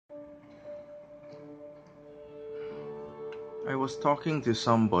I was talking to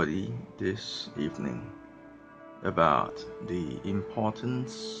somebody this evening about the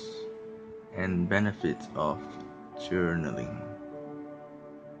importance and benefit of journaling.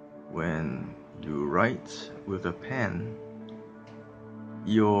 When you write with a pen,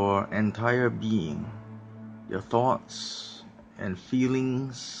 your entire being, your thoughts and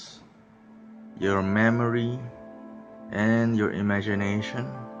feelings, your memory and your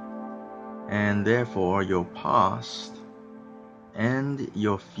imagination, and therefore your past and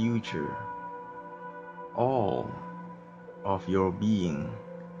your future, all of your being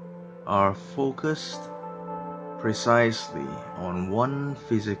are focused precisely on one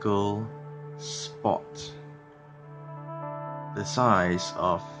physical spot, the size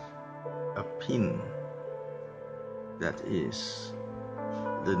of a pin, that is,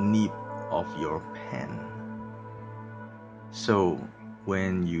 the nib of your pen. So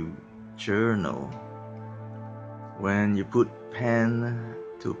when you journal, when you put pen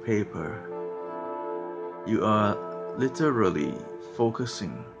to paper, you are literally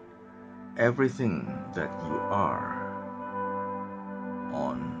focusing everything that you are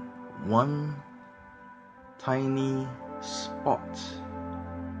on one tiny spot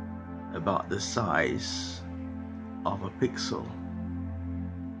about the size of a pixel.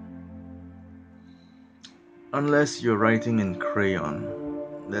 Unless you're writing in crayon,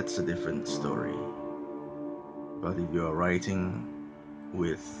 that's a different story. But if you're writing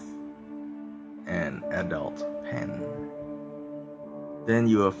with an adult pen, then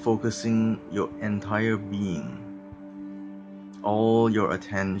you are focusing your entire being, all your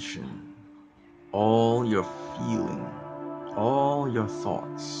attention, all your feeling, all your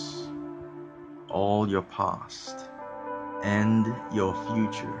thoughts, all your past and your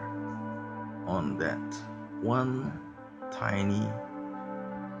future on that one tiny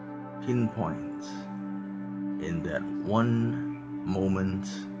pinpoint in that one moment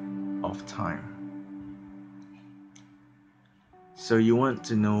of time. So you want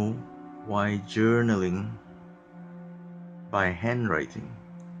to know why journaling by handwriting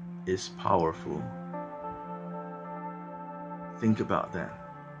is powerful? Think about that.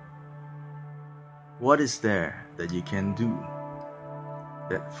 What is there that you can do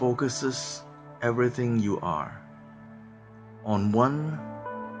that focuses everything you are on one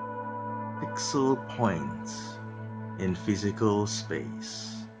pixel point in physical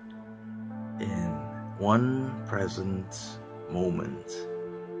space, in one present moment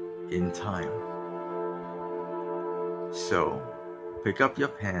in time? So pick up your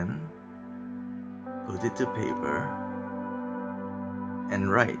pen, put it to paper,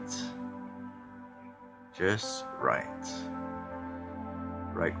 and write. Just write.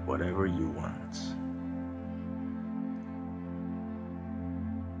 Write whatever you want.